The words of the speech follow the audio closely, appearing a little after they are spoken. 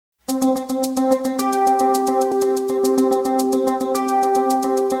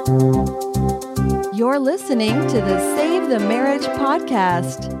listening to the Save the Marriage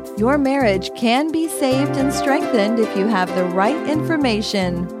podcast. Your marriage can be saved and strengthened if you have the right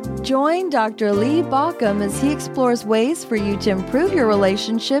information. Join Dr. Lee Baucom as he explores ways for you to improve your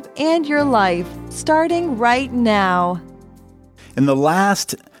relationship and your life, starting right now. In the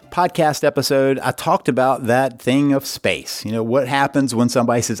last podcast episode, I talked about that thing of space. You know, what happens when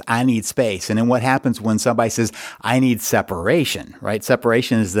somebody says, I need space? And then what happens when somebody says, I need separation, right?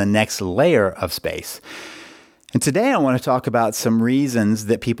 Separation is the next layer of space. And today I want to talk about some reasons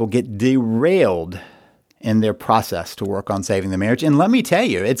that people get derailed in their process to work on saving the marriage. And let me tell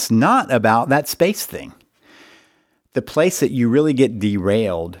you, it's not about that space thing. The place that you really get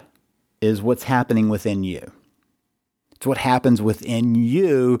derailed is what's happening within you. It's what happens within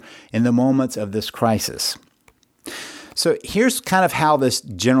you in the moments of this crisis. So here's kind of how this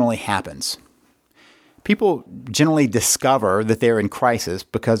generally happens. People generally discover that they're in crisis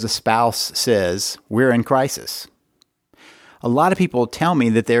because a spouse says, we're in crisis. A lot of people tell me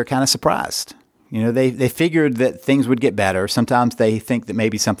that they're kind of surprised. You know, they figured that things would get better. Sometimes they think that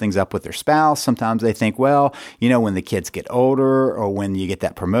maybe something's up with their spouse. Sometimes they think, well, you know, when the kids get older or when you get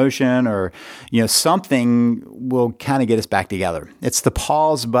that promotion or, you know, something will kind of get us back together. It's the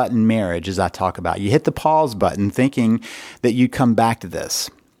pause button marriage, as I talk about. You hit the pause button thinking that you come back to this.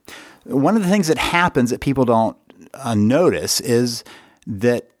 One of the things that happens that people don't notice is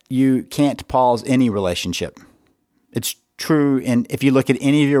that you can't pause any relationship. It's true, and if you look at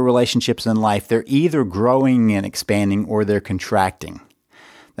any of your relationships in life, they're either growing and expanding or they're contracting.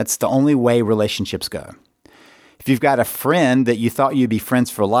 That's the only way relationships go. If you've got a friend that you thought you'd be friends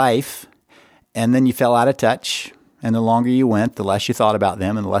for life, and then you fell out of touch, and the longer you went, the less you thought about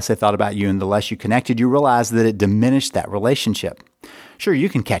them, and the less they thought about you, and the less you connected, you realize that it diminished that relationship. Sure, you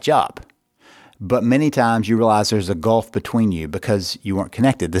can catch up, but many times you realize there's a gulf between you because you weren't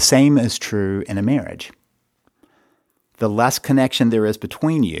connected. The same is true in a marriage. The less connection there is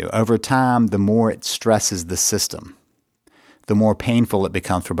between you, over time, the more it stresses the system, the more painful it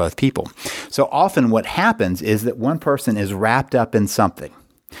becomes for both people. So often what happens is that one person is wrapped up in something,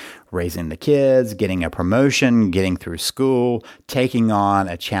 raising the kids, getting a promotion, getting through school, taking on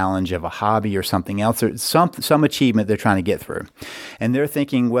a challenge of a hobby or something else, or some achievement they're trying to get through. And they're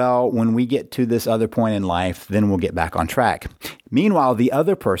thinking, well, when we get to this other point in life, then we'll get back on track. Meanwhile, the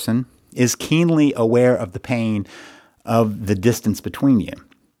other person is keenly aware of the pain of the distance between you.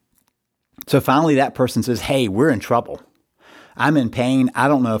 So finally that person says, hey, we're in trouble. I'm in pain. I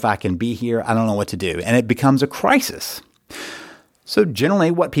don't know if I can be here. I don't know what to do. And it becomes a crisis. So generally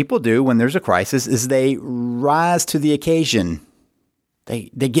what people do when there's a crisis is they rise to the occasion.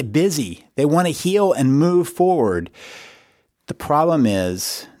 They get busy. They want to heal and move forward. The problem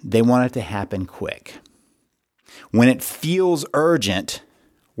is they want it to happen quick. When it feels urgent,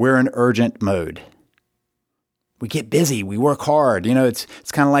 we're in urgent mode. We get busy. We work hard. You know, it's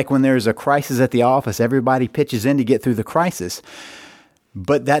kind of like when there's a crisis at the office, everybody pitches in to get through the crisis.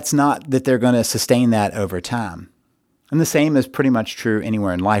 But that's not that they're going to sustain that over time. And the same is pretty much true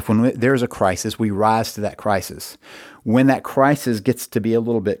anywhere in life. When there's a crisis, we rise to that crisis. When that crisis gets to be a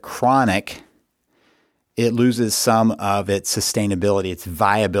little bit chronic, it loses some of its sustainability, its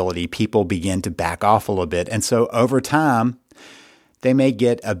viability. People begin to back off a little bit. And so over time, they may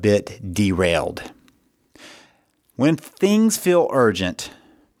get a bit derailed. When things feel urgent,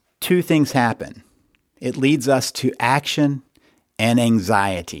 two things happen. It leads us to action and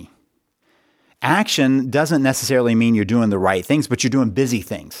anxiety. Action doesn't necessarily mean you're doing the right things, but you're doing busy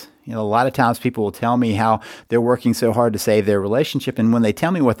things. You know, a lot of times people will tell me how they're working so hard to save their relationship, and when they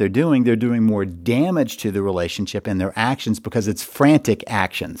tell me what they're doing more damage to the relationship and their actions because it's frantic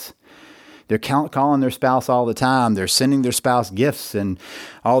actions. They're calling their spouse all the time. They're sending their spouse gifts and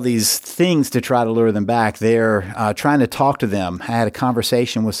all these things to try to lure them back. They're trying to talk to them. I had a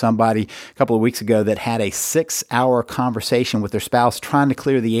conversation with somebody a couple of weeks ago that had a 6-hour conversation with their spouse trying to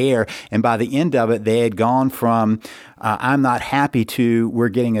clear the air. And by the end of it, they had gone from, I'm not happy to, we're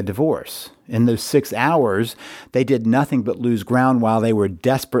getting a divorce. In those 6 hours, they did nothing but lose ground while they were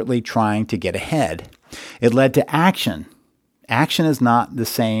desperately trying to get ahead. It led to action. Action is not the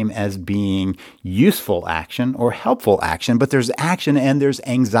same as being useful action or helpful action, but there's action and there's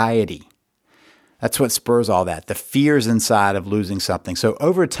anxiety. That's what spurs all that, the fears inside of losing something. So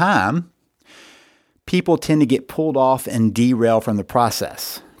over time, people tend to get pulled off and derail from the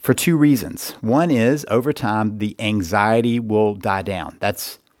process for two reasons. One is, over time, the anxiety will die down.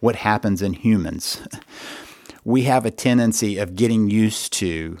 That's what happens in humans. We have a tendency of getting used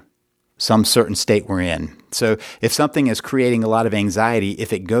to some certain state we're in. So if something is creating a lot of anxiety,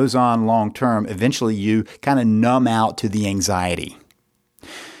 if it goes on long term, eventually you kind of numb out to the anxiety.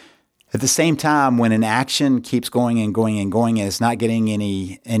 At the same time, when an action keeps going and going and going and it's not getting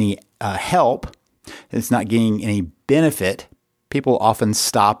any help, it's not getting any benefit, people often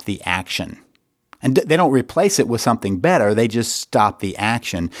stop the action. And they don't replace it with something better, they just stop the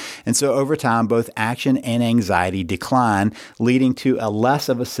action. And so over time, both action and anxiety decline, leading to a less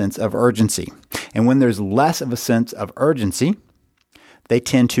of a sense of urgency. And when there's less of a sense of urgency, they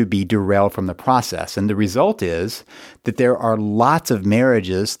tend to be derailed from the process. And the result is that there are lots of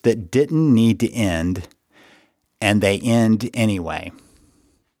marriages that didn't need to end, and they end anyway.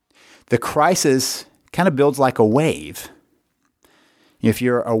 The crisis kind of builds like a wave. If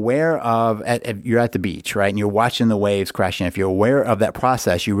you're aware of, you're at the beach, right, and you're watching the waves crashing, if you're aware of that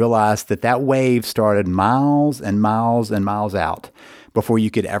process, you realize that that wave started miles and miles and miles out before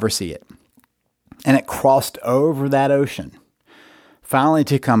you could ever see it. And it crossed over that ocean, finally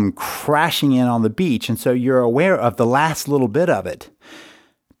to come crashing in on the beach. And so you're aware of the last little bit of it.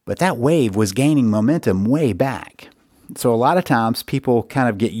 But that wave was gaining momentum way back. So a lot of times people kind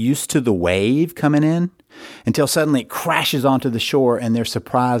of get used to the wave coming in until suddenly it crashes onto the shore and they're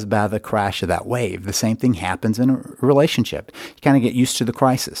surprised by the crash of that wave. The same thing happens in a relationship. You kind of get used to the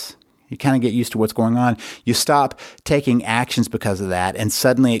crisis. You kind of get used to what's going on. You stop taking actions because of that, and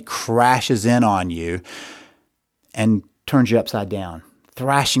suddenly it crashes in on you and turns you upside down,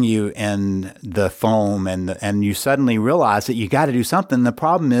 thrashing you in the foam, and you suddenly realize that you got to do something. The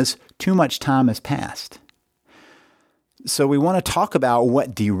problem is too much time has passed. So we want to talk about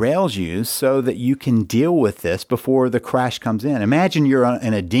what derails you so that you can deal with this before the crash comes in. Imagine you're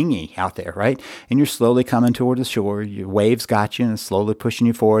in a dinghy out there, right? And you're slowly coming toward the shore. Your waves got you and it's slowly pushing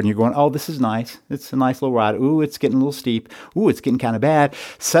you forward. And you're going, oh, this is nice. It's a nice little ride. Ooh, it's getting a little steep. Ooh, it's getting kind of bad.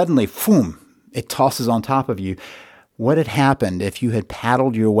 Suddenly, boom, it tosses on top of you. What had happened if you had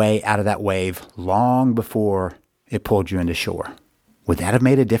paddled your way out of that wave long before it pulled you into shore? Would that have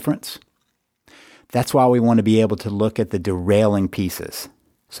made a difference? That's why we want to be able to look at the derailing pieces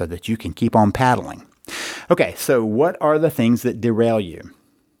so that you can keep on paddling. Okay, so what are the things that derail you?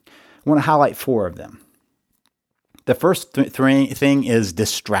 I want to highlight 4 of them. The first thing is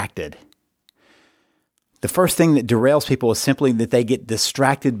distracted. The first thing that derails people is simply that they get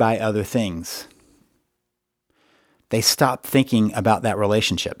distracted by other things. They stop thinking about that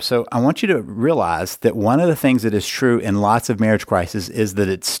relationship. So I want you to realize that one of the things that is true in lots of marriage crises is that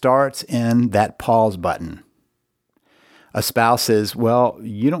it starts in that pause button. A spouse says, well,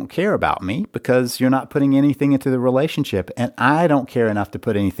 you don't care about me because you're not putting anything into the relationship, and I don't care enough to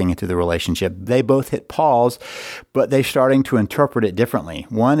put anything into the relationship. They both hit pause, but they're starting to interpret it differently.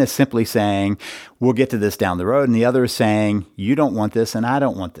 One is simply saying, we'll get to this down the road, and the other is saying, you don't want this and I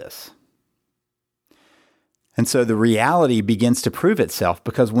don't want this. And so the reality begins to prove itself,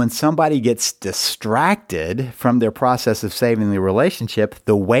 because when somebody gets distracted from their process of saving the relationship,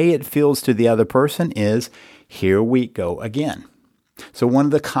 the way it feels to the other person is, here we go again. So one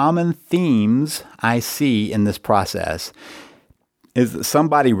of the common themes I see in this process is that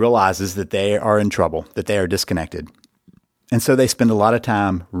somebody realizes that they are in trouble, that they are disconnected. And so they spend a lot of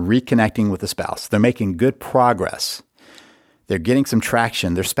time reconnecting with the spouse. They're making good progress. They're getting some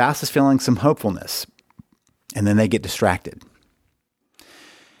traction. Their spouse is feeling some hopefulness. And then they get distracted.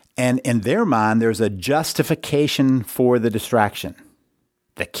 And in their mind, there's a justification for the distraction.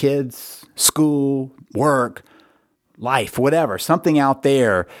 The kids, school, work, life, whatever, something out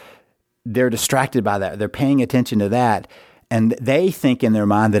there, they're distracted by that. They're paying attention to that. And they think in their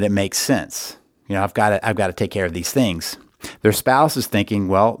mind that it makes sense. You know, I've got to take care of these things. Their spouse is thinking,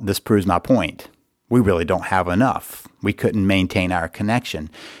 well, this proves my point. We really don't have enough. We couldn't maintain our connection.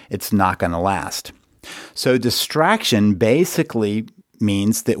 It's not going to last. So distraction basically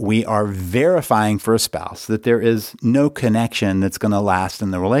means that we are verifying for a spouse that there is no connection that's going to last in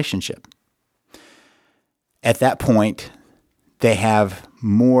the relationship. At that point, they have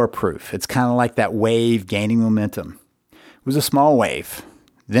more proof. It's kind of like that wave gaining momentum. It was a small wave.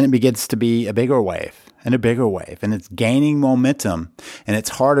 Then it begins to be a bigger wave and a bigger wave, and it's gaining momentum, and it's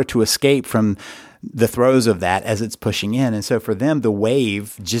harder to escape from the throes of that as it's pushing in. And so for them, the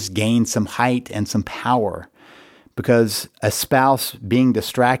wave just gained some height and some power, because a spouse being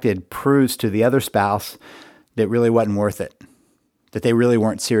distracted proves to the other spouse that it really wasn't worth it, that they really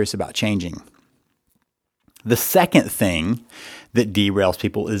weren't serious about changing. The second thing that derails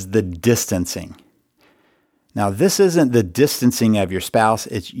people is the distancing. Now, this isn't the distancing of your spouse,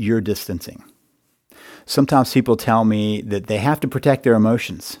 it's your distancing. Sometimes people tell me that they have to protect their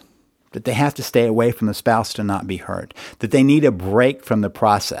emotions, that they have to stay away from the spouse to not be hurt, that they need a break from the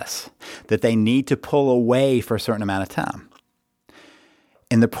process, that they need to pull away for a certain amount of time.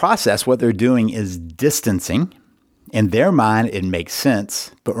 In the process, what they're doing is distancing, In their mind, it makes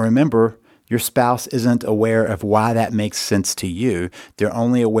sense, but remember, your spouse isn't aware of why that makes sense to you. They're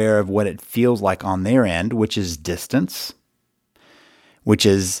only aware of what it feels like on their end, which is distance, which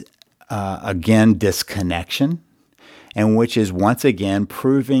is, again, disconnection, and which is, once again,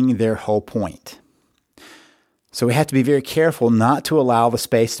 proving their whole point. So we have to be very careful not to allow the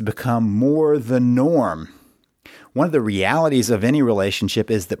space to become more the norm. One of the realities of any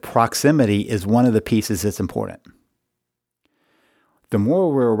relationship is that proximity is one of the pieces that's important. The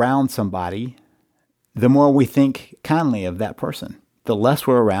more we're around somebody, the more we think kindly of that person. The less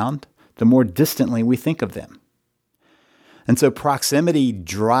we're around, the more distantly we think of them. And so proximity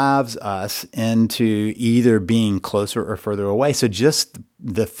drives us into either being closer or further away. So just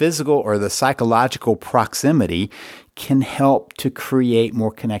the physical or the psychological proximity can help to create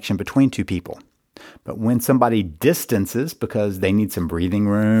more connection between two people. But when somebody distances because they need some breathing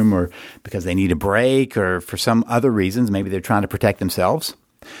room or because they need a break or for some other reasons, maybe they're trying to protect themselves,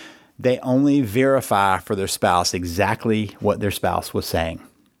 they only verify for their spouse exactly what their spouse was saying.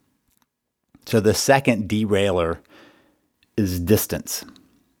 So the second derailer is distance.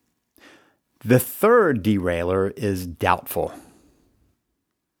 The third derailer is doubtful.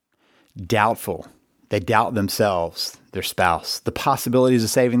 Doubtful. They doubt themselves, their spouse, the possibilities of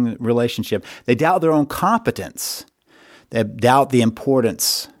saving the relationship. They doubt their own competence. They doubt the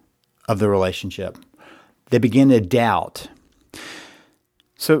importance of the relationship. They begin to doubt.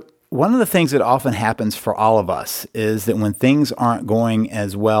 So one of the things that often happens for all of us is that when things aren't going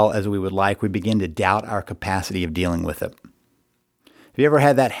as well as we would like, we begin to doubt our capacity of dealing with it. Have you ever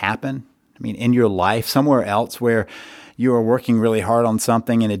had that happen? I mean, in your life, somewhere else where you were working really hard on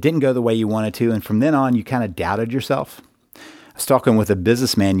something and it didn't go the way you wanted to, and from then on, you kind of doubted yourself? I was talking with a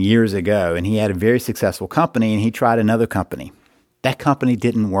businessman years ago, and he had a very successful company, and he tried another company. That company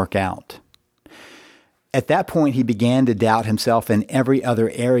didn't work out. At that point, he began to doubt himself in every other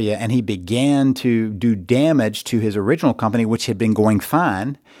area, and he began to do damage to his original company, which had been going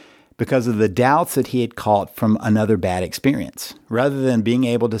fine, because of the doubts that he had caught from another bad experience. Rather than being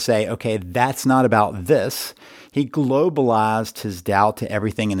able to say, okay, that's not about this, he globalized his doubt to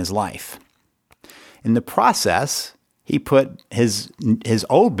everything in his life. In the process, he put his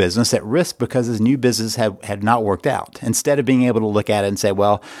old business at risk because his new business had not worked out. Instead of being able to look at it and say,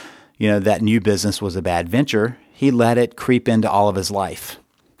 well, you know, that new business was a bad venture, he let it creep into all of his life.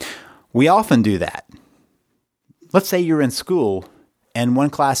 We often do that. Let's say you're in school and one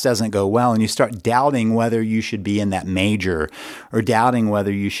class doesn't go well and you start doubting whether you should be in that major or doubting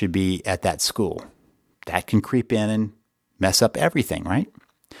whether you should be at that school. That can creep in and mess up everything, right?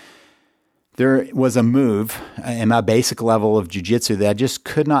 There was a move in my basic level of jiu-jitsu that I just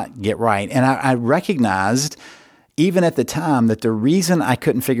could not get right. And I recognized even at the time that the reason I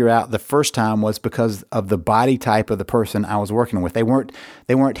couldn't figure out the first time was because of the body type of the person I was working with. They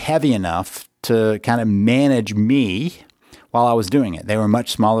weren't heavy enough to kind of manage me while I was doing it. They were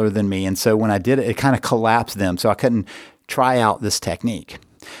much smaller than me. And so when I did it, it kind of collapsed them. So I couldn't try out this technique.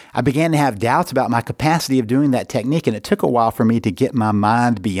 I began to have doubts about my capacity of doing that technique, and it took a while for me to get my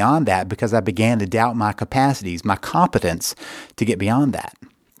mind beyond that because I began to doubt my capacities, my competence to get beyond that.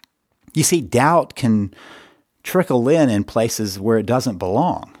 You see, doubt can trickle in places where it doesn't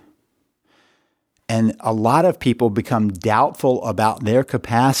belong. And a lot of people become doubtful about their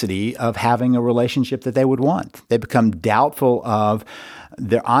capacity of having a relationship that they would want. They become doubtful of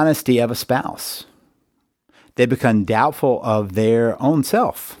the honesty of a spouse. They become doubtful of their own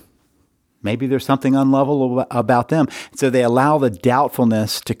self. Maybe there's something unlovable about them. So they allow the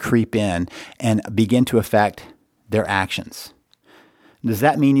doubtfulness to creep in and begin to affect their actions. Does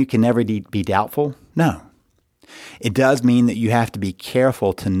that mean you can never be doubtful? No. It does mean that you have to be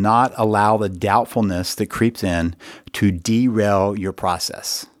careful to not allow the doubtfulness that creeps in to derail your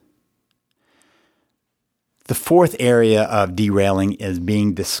process. The fourth area of derailing is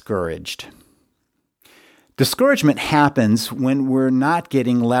being discouraged. Discouragement happens when we're not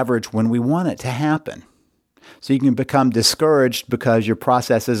getting leverage when we want it to happen. So you can become discouraged because your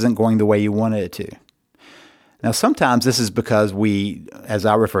process isn't going the way you wanted it to. Now, sometimes this is because we, as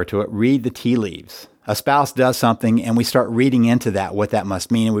I refer to it, read the tea leaves. A spouse does something and we start reading into that, what that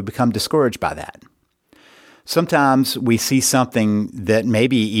must mean, and we become discouraged by that. Sometimes we see something that may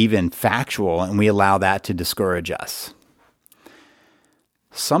be even factual and we allow that to discourage us.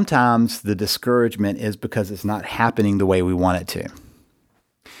 Sometimes the discouragement is because it's not happening the way we want it to.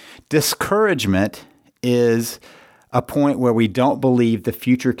 Discouragement is a point where we don't believe the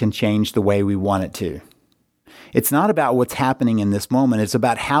future can change the way we want it to. It's not about what's happening in this moment. It's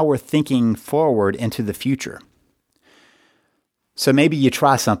about how we're thinking forward into the future. So maybe you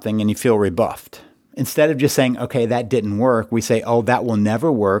try something and you feel rebuffed. Instead of just saying, okay, that didn't work, we say, oh, that will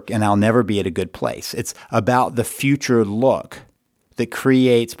never work and I'll never be at a good place. It's about the future look that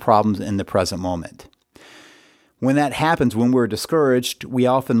creates problems in the present moment. When that happens, when we're discouraged, we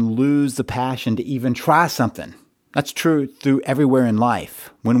often lose the passion to even try something. That's true through everywhere in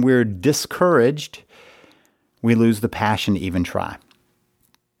life. When we're discouraged, we lose the passion to even try.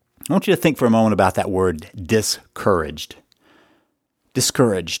 I want you to think for a moment about that word, discouraged.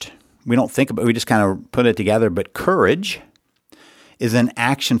 Discouraged. We don't think about it, we just kind of put it together, but courage is an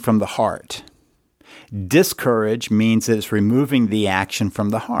action from the heart. Discourage means that it's removing the action from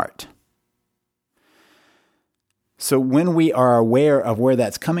the heart. So when we are aware of where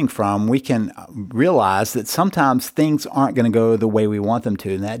that's coming from, we can realize that sometimes things aren't going to go the way we want them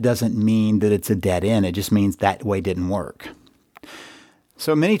to, and that doesn't mean that it's a dead end. It just means that way didn't work.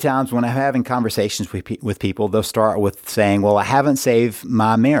 So many times when I'm having conversations with people, they'll start with saying, well, I haven't saved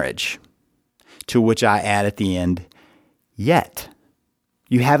my marriage, to which I add at the end, yet.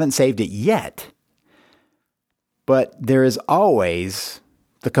 You haven't saved it yet. But there is always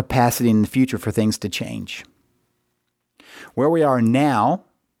the capacity in the future for things to change. Where we are now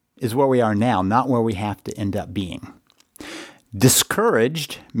is where we are now, not where we have to end up being.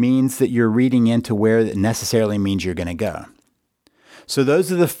 Discouraged means that you're reading into where it necessarily means you're going to go. So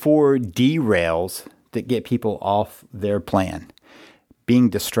those are the 4 derails that get people off their plan. Being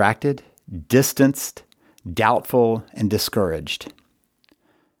distracted, distanced, doubtful, and discouraged.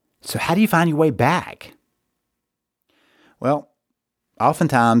 So how do you find your way back? Well,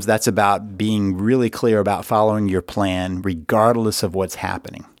 oftentimes that's about being really clear about following your plan regardless of what's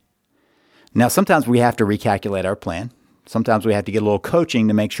happening. Now, sometimes we have to recalculate our plan. Sometimes we have to get a little coaching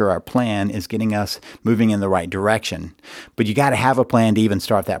to make sure our plan is getting us moving in the right direction. But you got to have a plan to even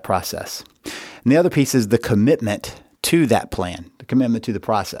start that process. And the other piece is the commitment to that plan, the commitment to the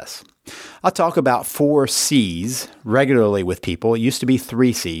process. I'll talk about 4 C's regularly with people. It used to be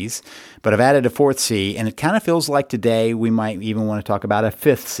 3 C's, but I've added a 4th C, and it kind of feels like today we might even want to talk about a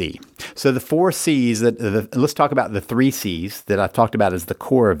 5th C. So the 4 C's, let's talk about the 3 C's that I've talked about as the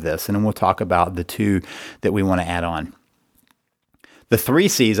core of this, and then we'll talk about the 2 that we want to add on. The 3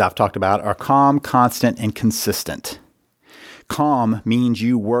 C's I've talked about are calm, constant, and consistent. Calm means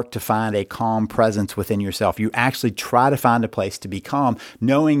you work to find a calm presence within yourself. You actually try to find a place to be calm,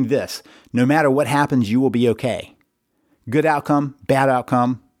 knowing this, no matter what happens, you will be okay. Good outcome, bad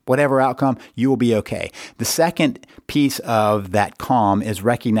outcome, whatever outcome, you will be okay. The second piece of that calm is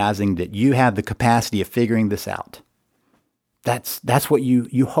recognizing that you have the capacity of figuring this out. That's what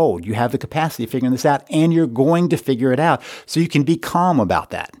you hold. You have the capacity of figuring this out, and you're going to figure it out. So you can be calm about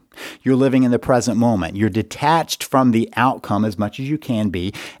that. You're living in the present moment. You're detached from the outcome as much as you can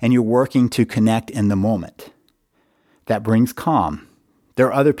be, and you're working to connect in the moment. That brings calm. There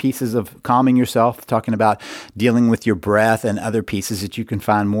are other pieces of calming yourself, talking about dealing with your breath and other pieces that you can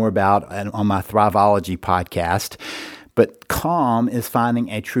find more about on my Thriveology podcast. But calm is finding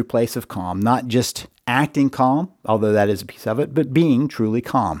a true place of calm, not just acting calm, although that is a piece of it, but being truly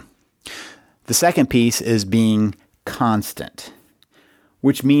calm. The second piece is being constant,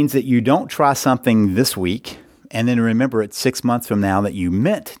 which means that you don't try something this week and then remember it 6 months from now that you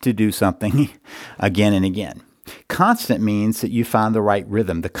meant to do something again and again. Constant means that you find the right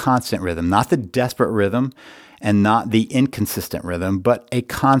rhythm, the constant rhythm, not the desperate rhythm and not the inconsistent rhythm, but a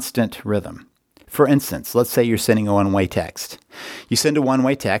constant rhythm. For instance, let's say you're sending a one-way text. You send a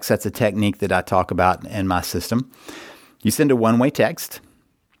one-way text. That's a technique that I talk about in my system. You send a one-way text,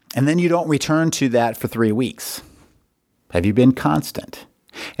 and then you don't return to that for 3 weeks. Have you been constant?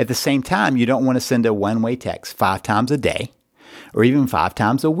 At the same time, you don't want to send a one-way text 5 times a day or even 5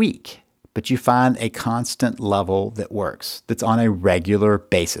 times a week, but you find a constant level that works, that's on a regular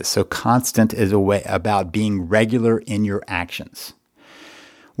basis. So constant is a way about being regular in your actions,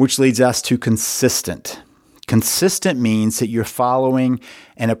 which leads us to consistent. Consistent means that you're following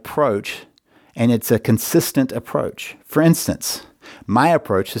an approach, and it's a consistent approach. For instance, my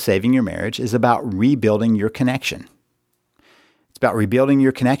approach to saving your marriage is about rebuilding your connection. It's about rebuilding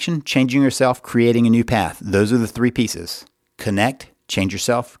your connection, changing yourself, creating a new path. Those are the 3 pieces. Connect, change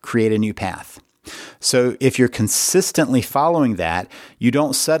yourself, create a new path. So if you're consistently following that, you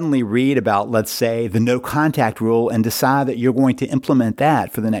don't suddenly read about, let's say, the no contact rule and decide that you're going to implement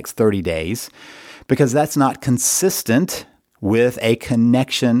that for the next 30 days, because that's not consistent with a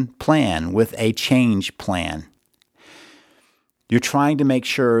connection plan, with a change plan. You're trying to make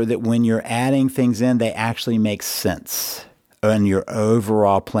sure that when you're adding things in, they actually make sense in your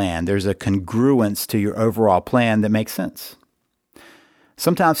overall plan. There's a congruence to your overall plan that makes sense.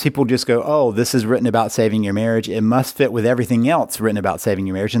 Sometimes people just go, oh, this is written about saving your marriage. It must fit with everything else written about saving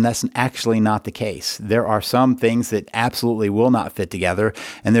your marriage. And that's actually not the case. There are some things that absolutely will not fit together.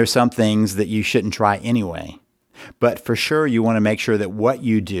 And there's some things that you shouldn't try anyway. But for sure, you want to make sure that what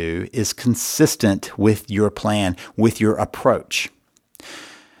you do is consistent with your plan, with your approach.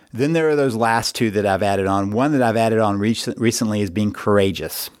 Then there are those last two that I've added on. One that I've added on recently is being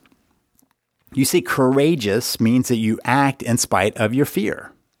courageous. You see, courageous means that you act in spite of your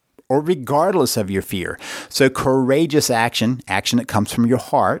fear or regardless of your fear. So courageous action that comes from your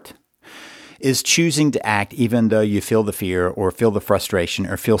heart, is choosing to act even though you feel the fear or feel the frustration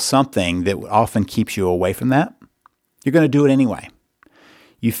or feel something that often keeps you away from that. You're going to do it anyway.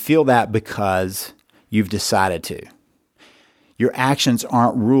 You feel that because you've decided to. Your actions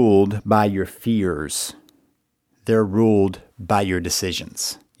aren't ruled by your fears. They're ruled by your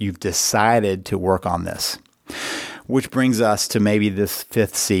decisions. You've decided to work on this, which brings us to maybe this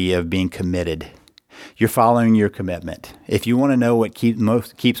fifth C of being committed. You're following your commitment. If you want to know what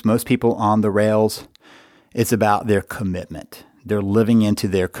keeps most people on the rails, it's about their commitment. They're living into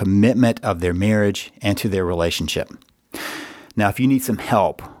their commitment of their marriage and to their relationship. Now, if you need some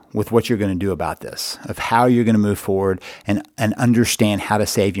help with what you're going to do about this, of how you're going to move forward and understand how to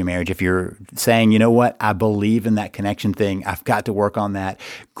save your marriage. If you're saying, you know what, I believe in that connection thing, I've got to work on that,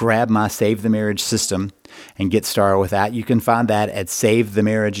 grab my Save the Marriage system and get started with that. You can find that at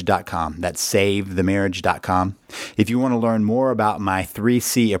savethemarriage.com. That's savethemarriage.com. If you want to learn more about my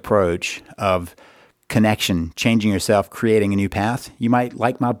 3C approach of connection, changing yourself, creating a new path, you might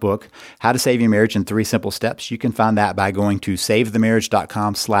like my book, How to Save Your Marriage in 3 Simple Steps. You can find that by going to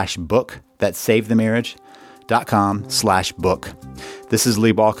savethemarriage.com/book. That's savethemarriage.com/book. This is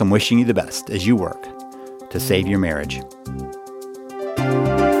Lee Balcom wishing you the best as you work to save your marriage.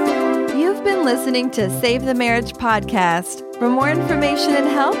 You've been listening to Save the Marriage podcast. For more information and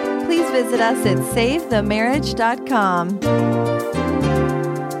help, please visit us at savethemarriage.com.